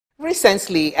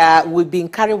Recently, we've been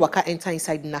carrying waka enter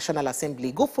inside the National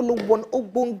Assembly. Go follow one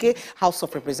Ogbonge House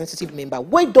of Representative member.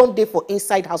 Why don't they for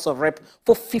inside House of Rep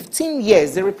for 15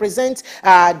 years? They represent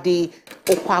the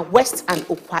Ukwa West and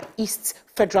Ukwa East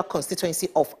Federal Constituency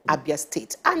of Abia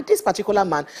State. And this particular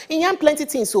man, he had plenty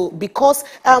things. So because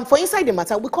for inside the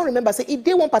matter, we can't remember, say, if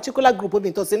they one particular group would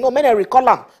be told, say, no, men recall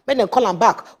him, men call him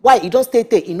back. Why? He don't stay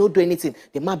there, he don't do anything.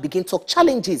 The man begin talk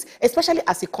challenges, especially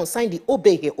as he concerned the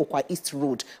Obey here, Ukwa East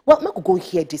Road. Well, we could go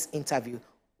hear this interview.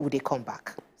 Will they come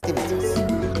back? Stay with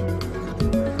us.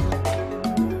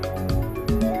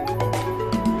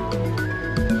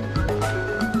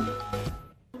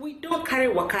 Carry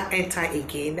waka enter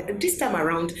again. This time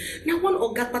around, now one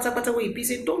oga pata way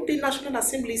busy. Don't the National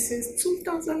Assembly since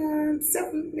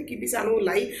 2007. Make it busy, I don't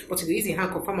lie, but it is in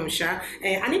hand confirm I'm sure.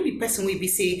 And every person will be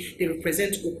say they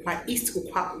represent Ukwa East,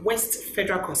 Ukwa West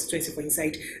Federal Constituency for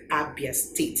inside Abia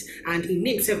State. And in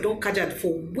name self don't catch that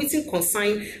for waiting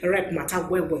consign rep matter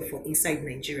well for inside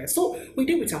Nigeria. So we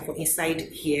deal with him for inside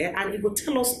here, and he will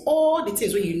tell us all the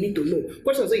things where you need to know.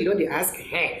 Questions where you don't ask,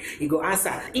 hey, you go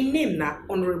answer. In name now,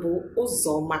 Honourable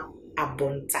Uzoma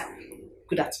Nkem-Abonta.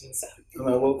 Good afternoon, sir.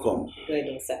 Welcome. Well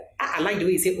done, sir. I like the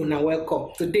way you say "una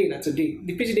welcome." Today, not today.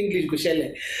 The pidgin English go share.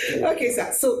 Yeah. Okay,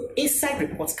 sir. So inside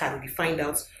report card, we find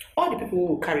out all the people who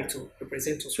will carry to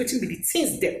represent us. Waiting be the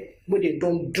things them where they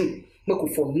don't do.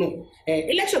 Make for no.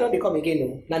 Election don't they come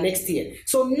again no, next year.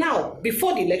 So now,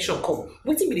 before the election come,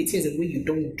 waiting be the things that you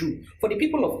don't do for the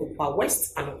people of Ukwa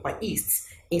West and Ukwa East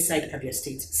inside Abia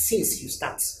State since you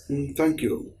start. Thank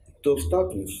you. To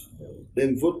start with,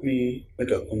 they vote me,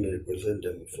 make I come and represent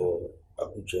them for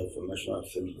Abuja for National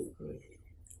Assembly.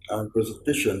 And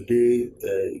presentation,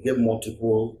 they get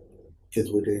multiple things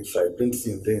with the inside, plenty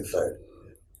things there inside.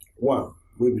 One,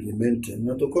 we will the main thing.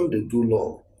 Now to come they do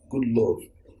law, good law,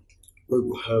 we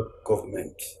will help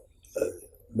government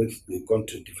make the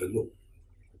country develop.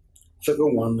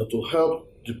 Second one, to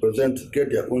help the president get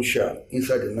their own share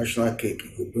inside the national cake,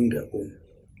 they bring their own.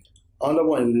 Another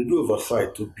one, they do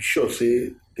oversight to be sure,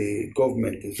 say, the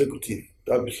government, the executive,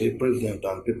 that be say president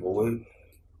and people, where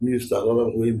ministers, other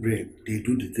way bring, they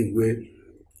do the thing where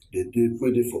they do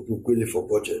query for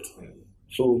budget.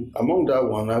 So among that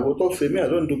one, I would also say, me, I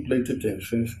don't do plenty things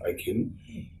since I came.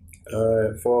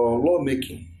 For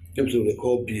lawmaking, they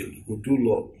call bill, we do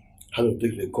law, how to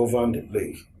take the govern the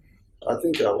place. I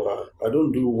think I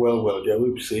don't do well. They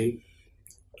will say,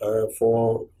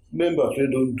 for members, they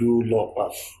don't do law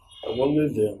pass. I've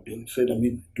always been saying I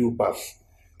need to do pass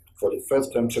for the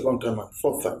first time, second time, and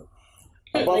fourth time.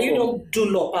 You don't do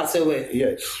law pass away?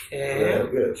 Yes.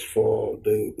 Yes, for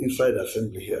the inside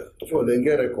assembly here. For they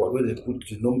get record where they put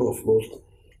the number of laws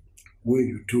where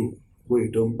you do, where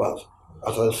you don't pass.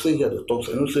 As I say here, the talks,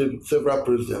 I know say several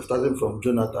presidents, starting from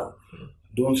Jonathan,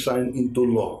 don't sign into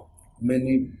law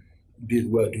many bills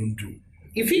where I don't do.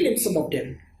 You feel in some of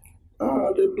them?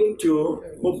 They plenty,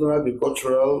 most of them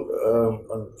agricultural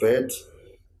and vet,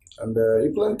 and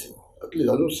plenty. At least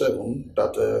I know 7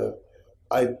 that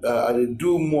I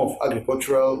do more of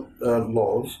agricultural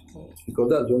laws because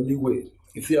that's the only way.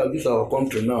 You see, at least our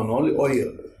country now, not only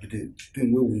oil, the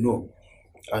thing we know,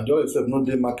 and the oil itself not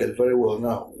they market very well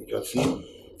now. You can see,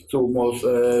 so we must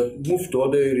move to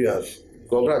other areas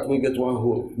because right we get one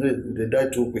hole, they die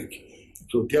too quick.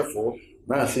 So therefore.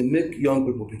 Now I say make young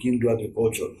people begin do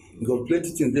agriculture because plenty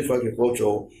things they for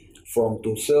agriculture from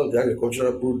to sell the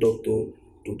agricultural product to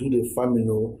do the farming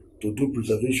to do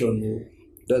preservation.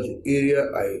 That's the area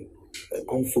I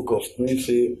come focus. When you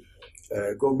say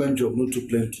government job not too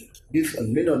plenty. This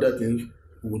and many other things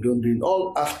we don't do in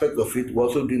all aspects of it. We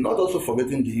also do not also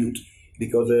forgetting the youth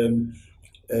because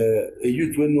a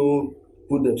youth will know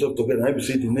put themselves together. I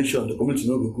say the nation, the community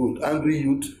no be good. Angry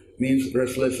youth means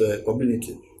restless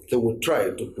community. So we'll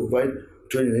try to provide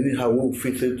training anyhow we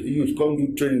fit it. Youth come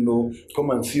do training,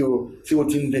 come and see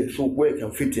what's in there, so where it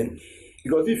can fit in.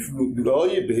 Because if you are all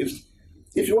based,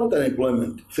 if you want an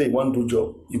employment, say you want to do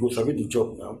job, you go submit the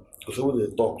job now. Because what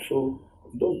they talk. So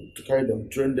don't carry them,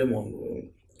 train them on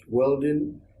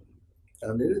welding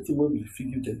and anything where we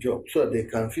figure the job so that they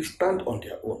can stand on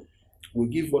their own. We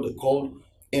give what they call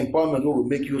empowerment, what will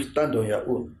make you stand on your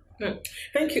own.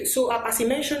 Thank you. So as you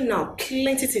mentioned now,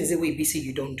 plenty things the way BC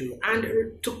you don't do. And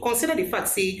to consider the fact,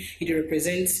 say, you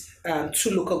represent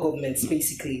 2 local governments,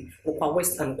 basically, Ukwa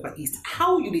West and Ukwa East.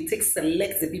 How you they take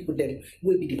select the people then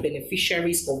will be the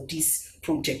beneficiaries of this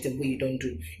project the way you don't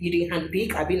do? You didn't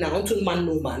handpick, I mean, now unto man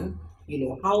no man,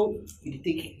 how you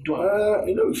take do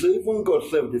so even God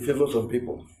serve the favor some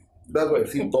people. That's why I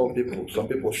see tall people, some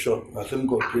people short, I see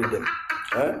God create them.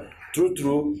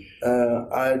 True,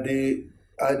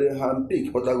 I dey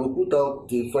handpick, but I go put out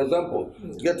the, for example,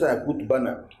 get time I put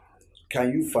banner.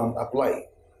 Can you farm? Apply.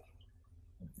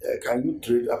 Can you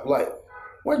trade? Apply.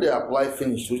 When they apply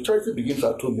finish, so charity begins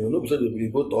at home. No be say they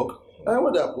will go talk. And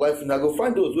when they apply finish, I go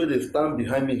find those where they stand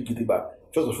behind me gidigba.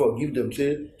 First of all, give them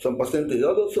say some percentage. I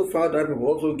also found that people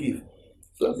also give.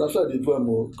 So that's why they do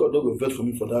more. God don't go vex for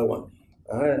me for that one.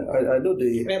 I know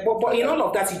they. But in all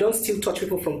of that, you don't still touch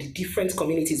people from the different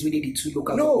communities within the two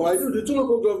local. No, I do the two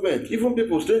local government. Even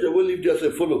people strangers will live there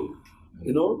say follow.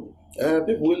 You know,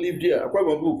 people will live there. Quite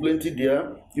people plenty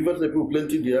there. Even the people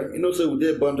plenty there. You know, say with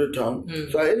their boundary town.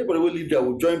 So anybody will live there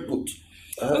will join put.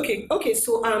 Okay.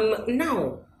 So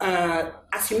now,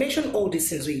 as you mentioned all these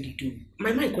things we do,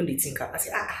 my mind couldn't think. I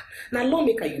say, now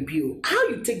lawmaker you be, how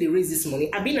you take the raise this money?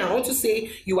 I mean, I want to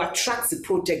say you attract the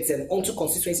projects and onto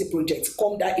constituency projects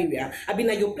come that area. I mean,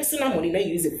 now your personal money now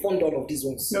you use to fund all of these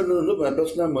ones. No, not my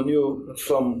personal money.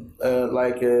 Some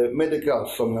like medical,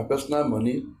 some my personal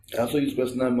money. I also use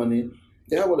personal money.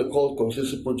 They have what they call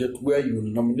constituency project, where you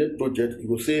nominate project. You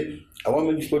will say, I want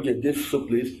to make this project this so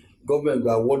place. Government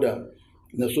will award them.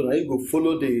 So now you go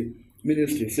follow the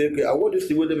ministry, say, okay, I want this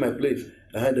to within my place.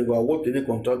 And they go award to the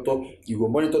contractor, you go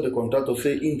monitor the contractor,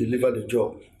 say, deliver the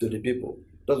job to the people.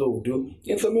 That's what we do.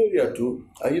 In some area too,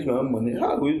 I use my own money.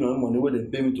 How do I use my own money when they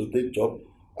pay me to take job?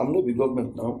 I'm not the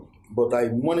government now, but I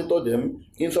monitor them.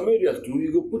 In some areas too,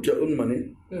 you go put your own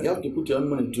money. You have to put your own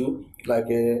money too, like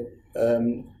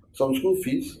some school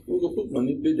fees. You go put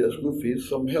money, pay their school fees.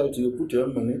 Some health, you go put your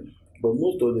own money. But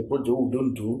most of the projects we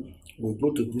don't do, we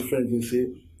go to different things, say,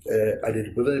 I did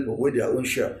represent people with their own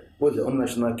share, with their own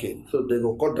national cake. So they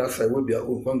go cut that side with their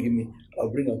own, come give me, I'll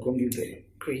bring and come give them.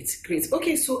 Great.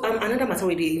 Okay, so another matter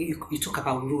where you talk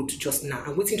about road just now,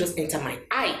 and waiting just enter my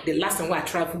eye. The last time when I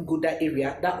traveled go that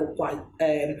area, that Ukwa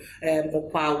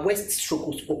West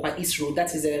Ukwa East road,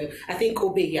 that is I think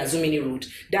Obe Yazumini road.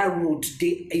 That road,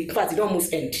 in fact, it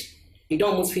almost end. It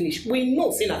almost finish. We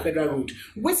know saying a federal road.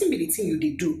 What's be the thing you they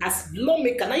do as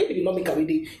lawmaker? Now you be the lawmaker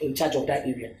really in charge of that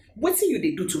area. What's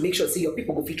they do to make sure say your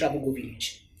people go fit travel go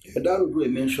village? That road we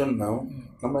mentioned now,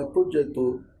 and my project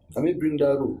I may bring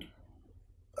that road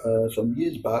some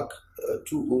years back,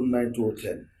 2009,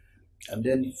 2010. And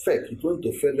then FEC, it went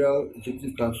to Federal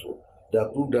Executive Council, they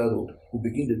approved that road, we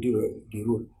begin to do the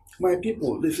road. My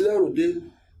people, they say that road,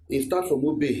 they start from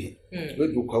Obehi, where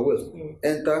Ukwa West,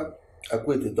 enter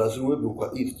Akwete, that's where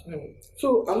Ukwa East.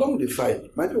 So along the side,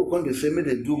 my people come, they say, may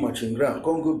they do matching ground,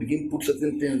 come go begin put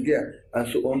certain things there,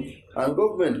 and so on. And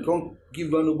government come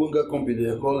give one Obonga company,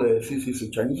 they call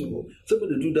CCC, Chinese people, so they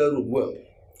do that road well.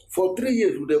 For 3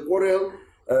 years, with the quarrel,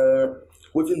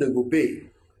 waiting they go pay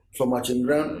for matching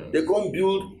ground. They come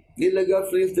build illegal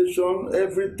filling station,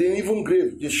 everything, even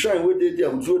grave. The shrine where they there,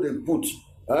 which they put,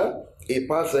 a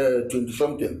pass 20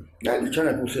 something. Now the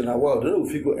China people say, now wow, they don't know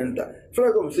if you go enter.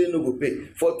 Federal government say no go pay.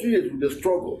 For 3 years with the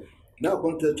struggle. Now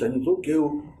come tell Chinese, okay,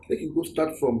 they can go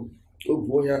start from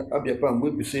Wazobia, Abia, and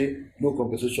we say no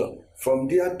compensation. From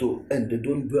there to end, they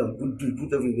don't do and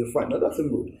put everything they find. Now that's a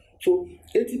road. So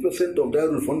 80% of that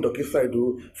road from the side,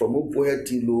 from Wazobia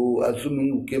till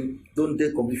assuming came, don't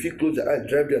they come? If you close the eye,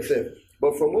 drive yourself.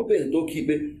 But from Wazobia to keep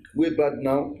it way bad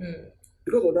now,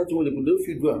 because of that, they don't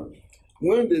feel good.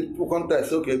 When the people contact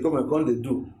say, okay, come and come, they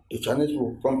do. The Chinese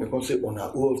will come and say, on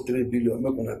our owe 3 billion, I'm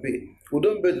not going to pay. We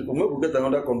don't pay the people, we get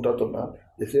another contractor now.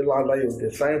 They say,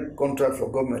 they sign contract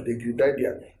for government, they give that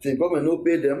there. Say, government no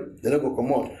pay them, they don't go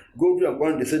come out. Go to and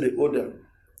one, they say they owe them.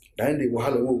 Then they will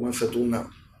have a one settle now.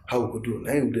 How we could do?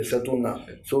 Then they settle now.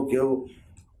 So, okay,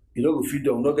 you know, we feed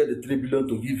them, not get the 3 billion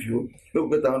to give you. We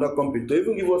get another company to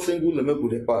even give us single, they make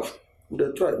with the pass. We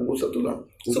try, we go settle down.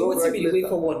 So what's the way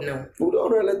forward now? We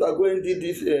don't write letter, go and do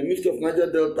this Ministry of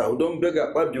Niger Delta. We don't beg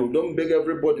Akpabio, we don't beg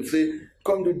everybody, say,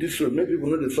 come do this road. Make people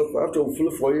know they suffer. After we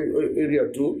follow for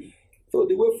area too. So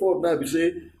the way forward now, we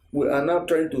say, we are now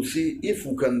trying to see if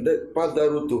we can pass that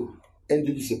road to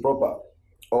NDDC proper.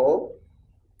 Or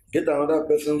get another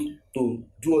person to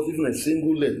do us even a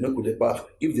single lane, make with the pass.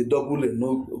 If the double lane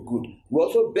no good. We're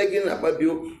also begging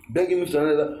Akpabio, begging Mr.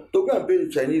 Another to go and pay the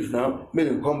Chinese now, make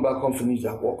them come back, come finish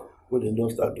their work. When they don't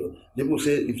start doing. They will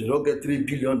say if they don't get 3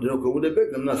 billion, they don't go. Well, they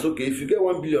beg them now. So, okay, if you get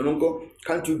 1 billion, uncle,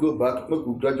 can't you go back? Make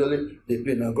we gradually they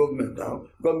pay now. Government now.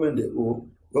 Government they owe.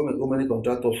 Government owe many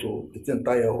contractors, so it's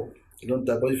entire. They don't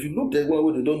tie. But if you look at one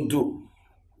way they don't do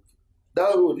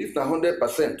that road, if not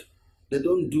 100%, they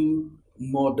don't do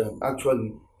more than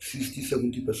actually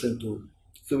 60-70% to.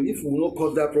 So if we don't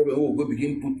cause that problem, we'll go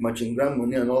begin put matching grant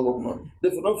money and all of that.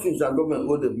 They will not finish that government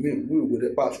owe them. We will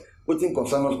the pass. What thing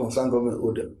concern government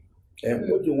owe them.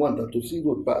 And what you want to see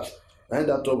road pass, and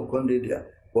that trouble can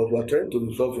there. But we are trying to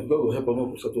resolve it. God will help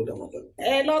us to settle the matter.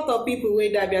 A lot of people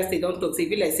wey Abia State don't talk say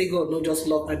be like say God no just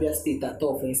love Abia State at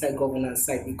all for inside governance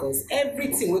side, because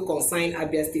everything will concern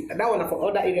Abia State. And that one for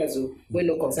other areas wey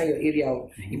no concern your area.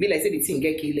 It be like say the thing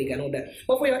get killed and all that.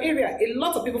 But for your area, a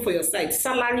lot of people for your side,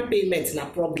 salary payment na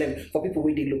problem for people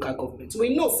with the local government.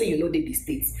 We know say you know the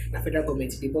states, na federal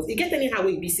government dey, but it get anyhow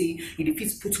wey be say you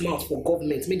defeat put mouth for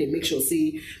government, make they make sure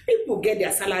say people get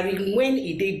their salary when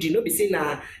it dey due, no be say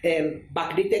na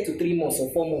backdated to 3 months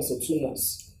or 4 months or 2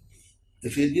 months.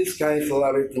 If you this kind of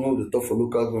salary thing we talk for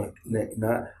local government,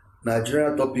 na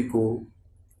Nigerian topic,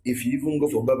 if you even go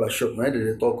for barber shop, now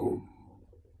they talk.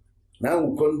 Now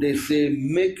we come they say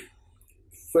make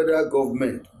federal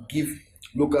government give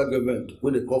local government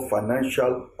what they call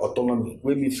financial autonomy.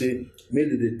 When we say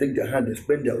maybe they take their hand, they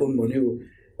spend their own money.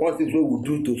 One thing we will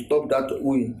do to stop that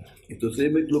owing is to say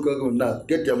make local government now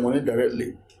get their money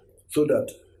directly so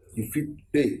that you fit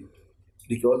pay.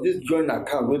 Because this joint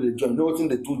account, when they join, nothing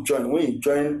they two join. When you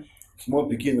join small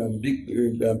pikin and big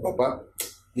papa,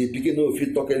 the pikin no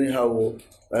fit talk anyhow.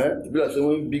 It be like say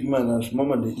when big man and small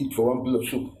man they eat for one plate of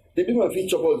soup. The big man fit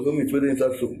chop all the meat within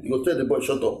inside soup. You go tell the boy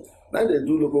shut up. Now they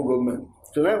do local government.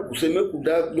 So now we say make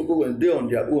that local government they on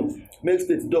their own, make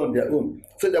states do on their own.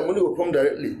 So their money will come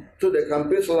directly, so they can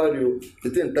pay salary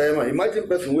the entire man. Imagine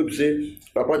person will say,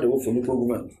 Papa they work for local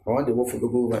government, Mama they work for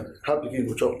local government. How pikin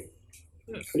go chop?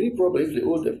 Real problem if they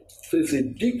owe them. So it's a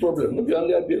big problem. Maybe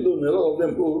only Abia alone, a lot of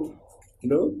them owe, you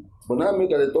know. But now make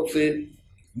the talk say,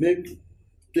 make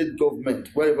state government,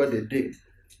 wherever they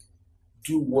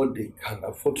do what they can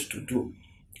afford to do.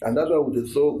 And that's why we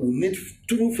say, so we need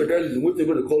true federalism, what they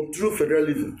call true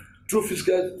federalism, true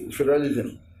fiscal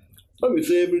federalism. So we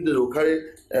say every day they'll carry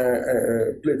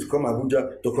a plate to come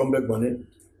Abuja to come back money.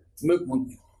 Make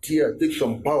we take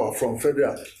some power from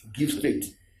federal, give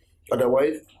state.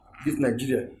 Otherwise, this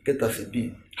Nigeria get us a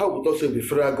B. How would also the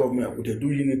federal government would they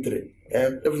do unitary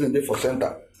and everything there for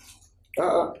center?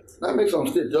 That makes some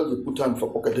states just put hand for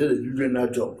pocket, they do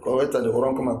that job. Correct, and the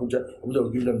Horan come Abuja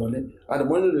will give them money, and the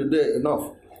money is there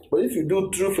enough. But if you do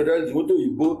true federalism, what do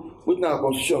you go with our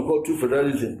constitution called true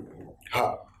federalism?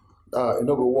 It not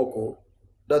go work.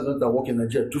 That's not that work in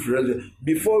Nigeria, true federalism.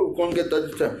 Before we can't get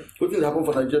that time, what did happen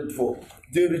for Nigeria before?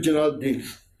 During regional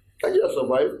days. Nigeria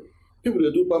survived. People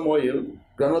they do palm oil,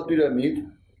 granite pyramid,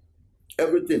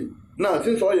 everything. Now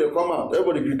since oil come out,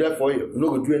 everybody be there for you. We're not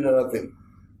going to do any other thing.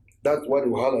 That's what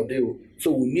we have do.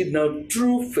 So we need now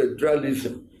true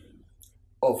federalism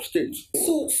of states.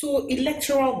 So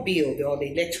electoral bill or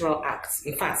the electoral act,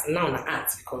 in fact now an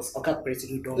act because Oga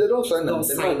President they don't sign them,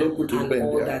 they put and in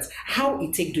all there. that. How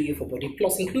it take do you for body?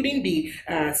 Plus including the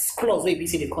clause where we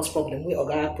see the cost problem where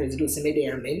Oga President say made they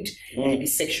amend the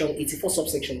section 84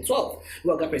 subsection 12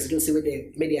 where Oga President say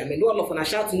they made they amend. All of us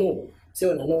shout no. Say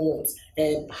on no want.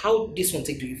 How this one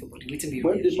take do you for body?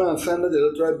 When the man signed the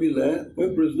electoral bill,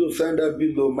 when President signed that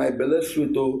bill, my belly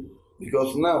sweet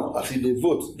because now as they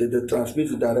vote, they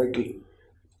transmit it directly.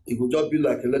 It will just be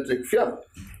like electric fiat.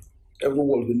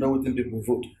 Everyone will know what people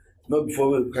vote. Not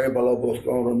before we carry ballot box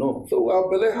or no. So we are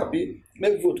very happy.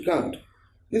 Make vote count.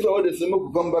 This is what they say.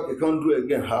 We come back. We can't do it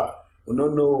again. We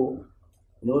don't know.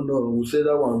 We say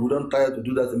that one. We don't tire to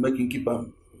do that and make him keep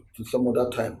on to some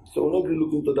other time. So we're not really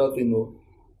looking to that thing.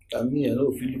 And me, I know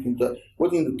if you look into that.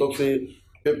 What in the talk say?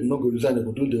 People not go resign. They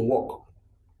go do the work.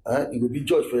 You will be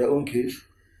judged for your own case.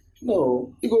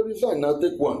 No, you go resign now.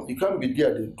 Take one. You can't be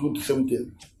there. They do the same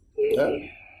thing.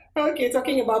 Okay,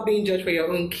 talking about being judged for your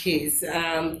own case.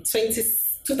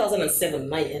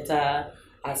 2007, I enter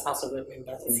as House of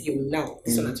Representatives. You now,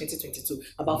 this one 2022,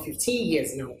 about 15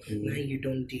 years now. Now you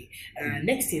don't do.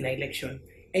 Next in the election,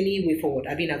 any way forward?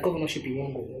 I mean, a governorship you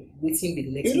won't go. Waiting be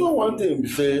the next. You know one thing we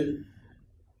say,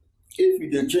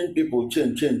 if they change people,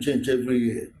 change every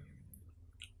year.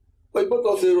 But both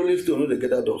of say Rolling Stone, no, they get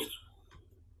that dust.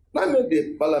 Now make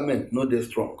the parliament not that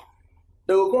strong.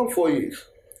 They will come 4 years.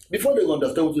 Before they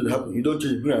understand what will happen, you don't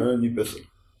change, bring another new person.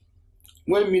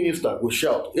 When minister will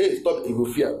shout, hey, stop, it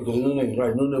will fear because you don't know it's right,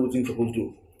 you don't know what you're supposed to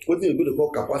do. What thing you go to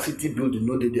call capacity building,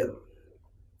 no, they there.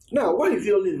 Now, why is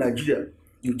it only in Nigeria?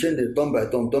 You change the turn by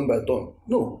turn.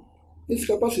 No, it's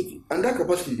capacity. And that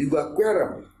capacity, you go acquire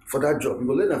them for that job. You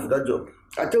go learn them for that job.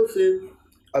 I tell you, say,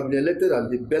 I've been elected as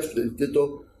the best legislator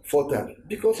 4 times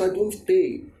because I don't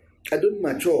stay. I don't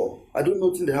mature. I don't know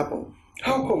what they happen.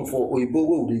 How come for Oyibo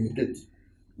where would they imitate?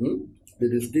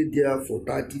 They stay there for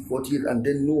 30, 40 years and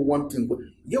then know one thing. But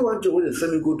get one job where they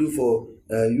send me go do for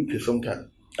UK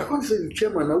sometime. I can't say the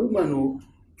chairman, a woman who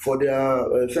for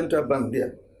their central bank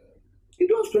there. You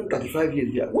don't spend 35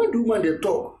 years there. When the woman they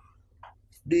talk,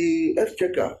 the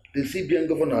exchequer, the CBN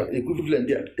governor, equivalent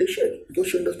there, they share because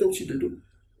she understands what they do.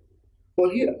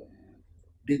 But here,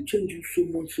 they change you so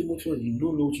much, you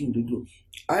don't know what they do.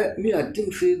 I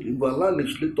think say we go allow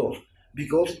legislators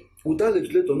because without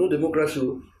legislator, no democracy.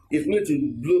 If need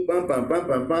to blow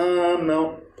pam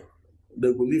now,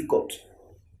 they will leave court.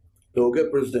 They will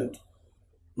get president.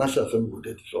 National Assembly will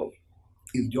get dissolved.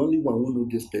 It's the only one who knows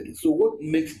this steady. So what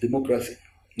makes democracy?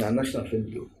 Now National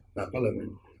Assembly, now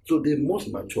Parliament. So they must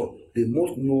mature. They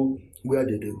must know where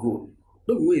they go.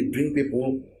 Don't way bring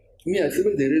people. Me, I say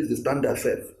when they raise the standard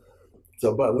self.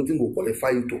 So about waiting will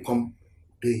qualify you to come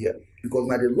stay here. Because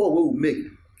now the law will make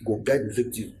go guide the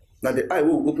executive. Now the eye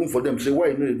will open for them, say why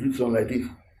you know they do something like this.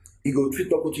 You go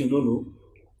treat up what you don't know.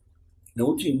 Now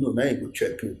what you know, now you go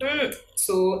check you.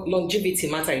 So longevity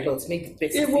matter a lot. Make the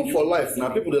best. Even for life, now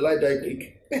people they like that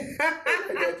quick.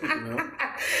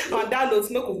 On that note,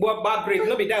 no go bad break.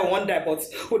 No be that one die, but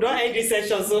we don't end this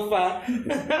session so far.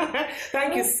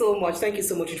 Thank you so much. Thank you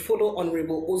so much. You follow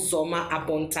Honourable Uzoma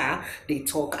Nkem-Abonta. They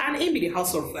talk, and he be the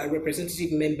House of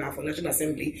Representative member for National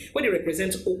Assembly, where they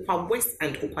represent Ukwa West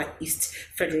and Ukwa East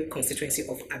Federal Constituency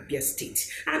of Abia State.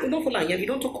 And don't follow you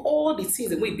don't talk all the things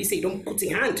the way we say you don't put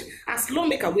in hand as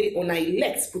lawmaker way on a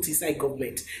elect put inside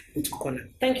government with corner.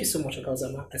 Thank you so much,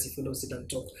 Uzoma, as you follow sit and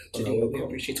talk today. We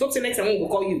appreciate. Hope the next time we'll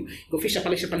call you. Go fish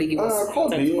shapali give us. Call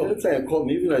me. Anytime you call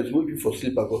me, even if it's waiting for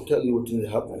sleep, I will tell you what will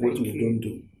happen, what you don't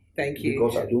do. Thank you.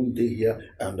 Because I don't stay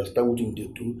here, I understand what you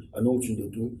do, I know what you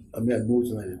do, I mean I know what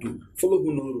you do. Follow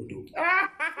who know road.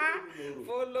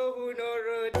 Follow who know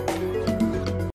road.